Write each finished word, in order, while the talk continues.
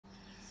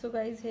So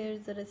guys, here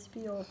is the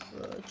recipe of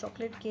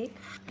chocolate cake.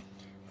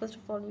 First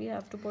of all, we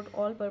have to put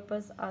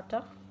all-purpose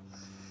atta,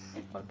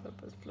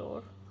 all-purpose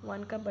flour,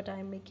 1 cup, but I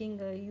am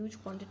making a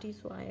huge quantity,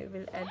 so I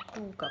will add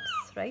 2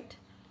 cups, right?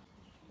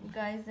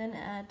 Guys, then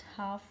add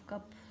half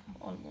cup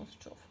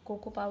almost of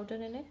cocoa powder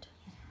in it.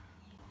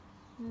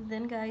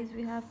 Then guys,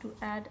 we have to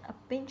add a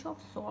pinch of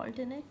salt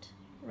in it,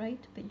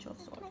 right? Pinch of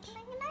salt.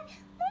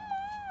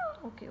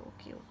 Okay.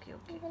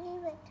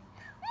 Believe it.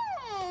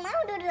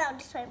 I'll do it out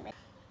this way.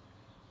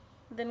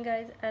 Then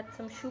guys, add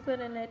some sugar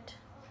in it.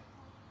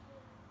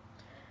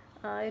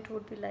 It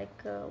would be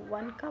like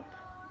 1 cup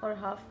or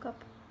half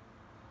cup.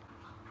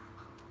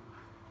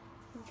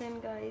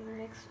 Then guys,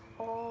 mix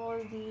all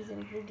these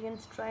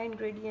ingredients, dry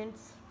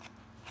ingredients,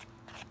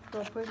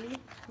 properly.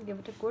 Give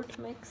it a good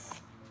mix.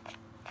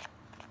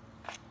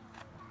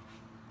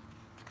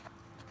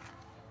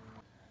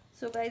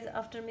 So guys,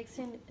 after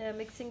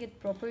mixing it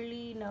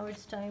properly, now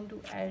it's time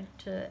to add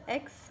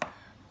eggs.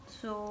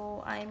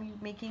 So I'm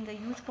making a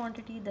huge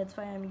quantity, that's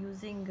why I'm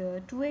using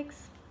 2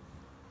 eggs.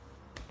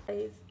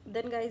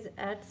 Then guys,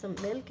 add some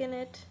milk in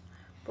it,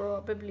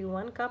 probably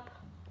 1 cup.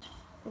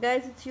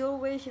 Guys, it's your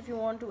wish. If you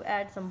want to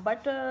add some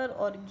butter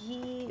or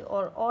ghee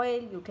or oil,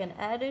 you can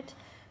add it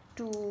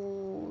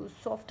to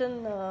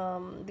soften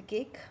the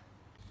cake.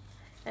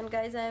 And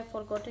guys, I have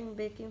forgotten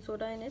baking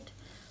soda in it,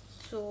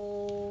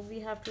 so we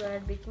have to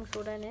add baking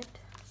soda in it.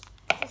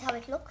 This is how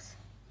it looks.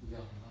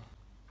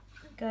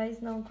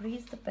 Guys, now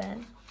grease the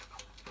pan,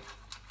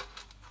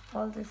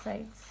 all the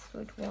sides, so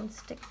it won't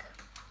stick.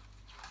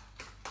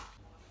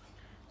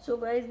 So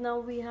guys, now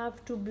we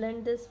have to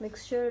blend this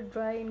mixture,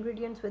 dry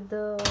ingredients with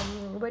the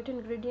wet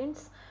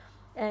ingredients,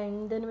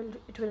 and then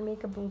it will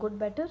make a good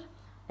batter,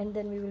 and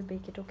then we will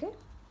bake it. Okay.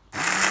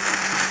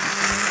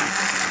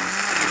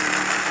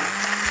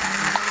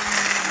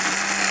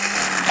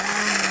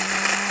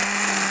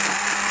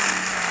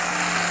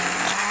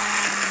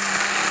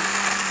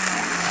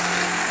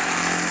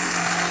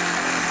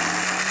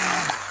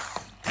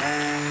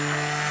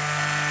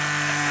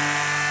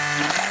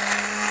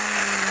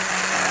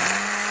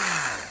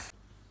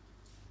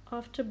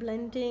 After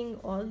blending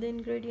all the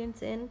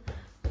ingredients in,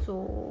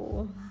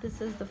 so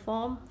this is the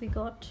form we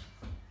got,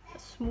 a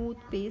smooth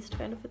paste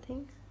kind of a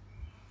thing.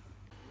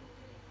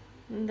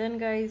 And then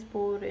guys,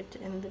 pour it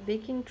in the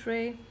baking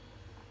tray.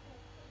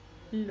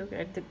 Look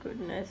at the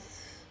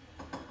goodness.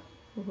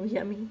 Oh,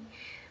 yummy.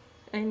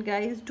 And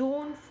guys,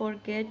 don't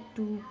forget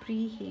to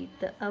preheat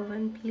the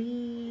oven,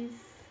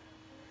 please.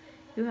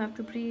 You have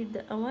to preheat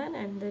the oven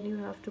and then you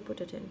have to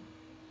put it in.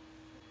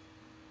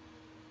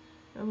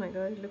 Oh my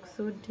god, it looks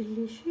so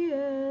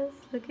delicious.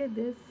 Look at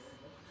this.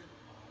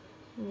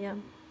 Yeah.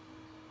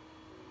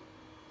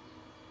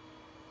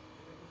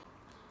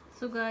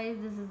 So guys,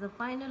 this is the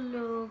final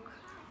look.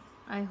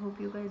 I hope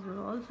you guys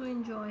will also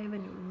enjoy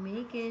when you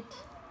make it.